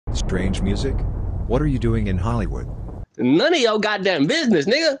Strange music? What are you doing in Hollywood? None of your goddamn business,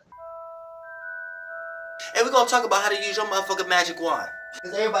 nigga. And we're gonna talk about how to use your motherfucking magic wand.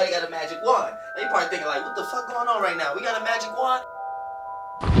 Because everybody got a magic wand. They probably thinking like, what the fuck going on right now? We got a magic wand?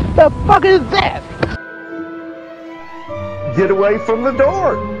 The fuck is that? Get away from the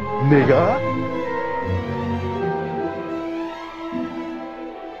door, nigga.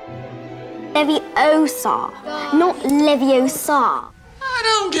 Leviosa, not Leviosa. I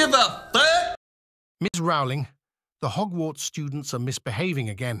don't give a fuck. Miss Rowling, the Hogwarts students are misbehaving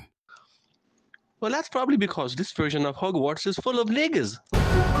again. Well, that's probably because this version of Hogwarts is full of niggas.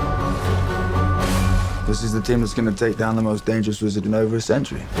 This is the team that's going to take down the most dangerous wizard in over a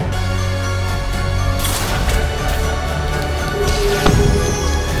century.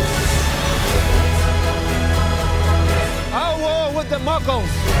 Our war with the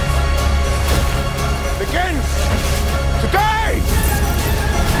Muggles begins today!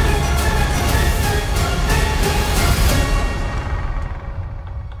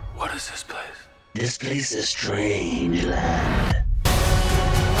 What is this place? This place is strange, lad.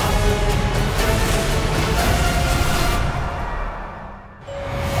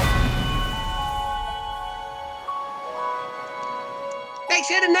 They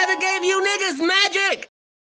should have never gave you niggas magic!